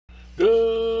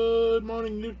Good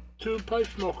morning, YouTube pipe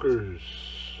smokers.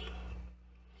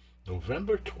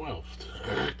 November 12th.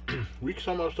 Week's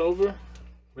almost over.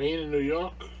 Rain in New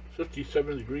York,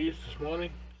 57 degrees this morning.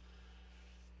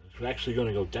 It's actually going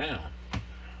to go down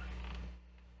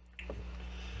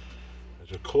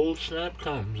as a cold snap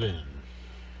comes in.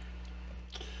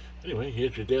 Anyway,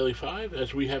 here's your Daily 5.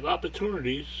 As we have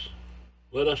opportunities,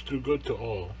 let us do good to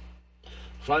all.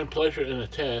 Find pleasure in a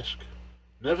task.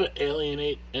 Never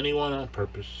alienate anyone on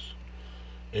purpose.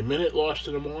 A minute lost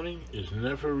in the morning is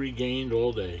never regained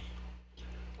all day.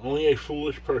 Only a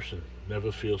foolish person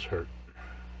never feels hurt.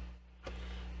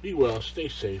 Be well, stay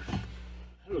safe.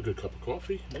 Have a good cup of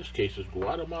coffee. In this case, it's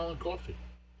Guatemalan coffee.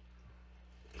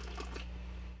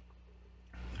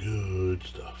 Good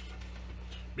stuff.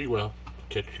 Be well.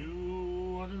 Catch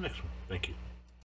you on the next one. Thank you.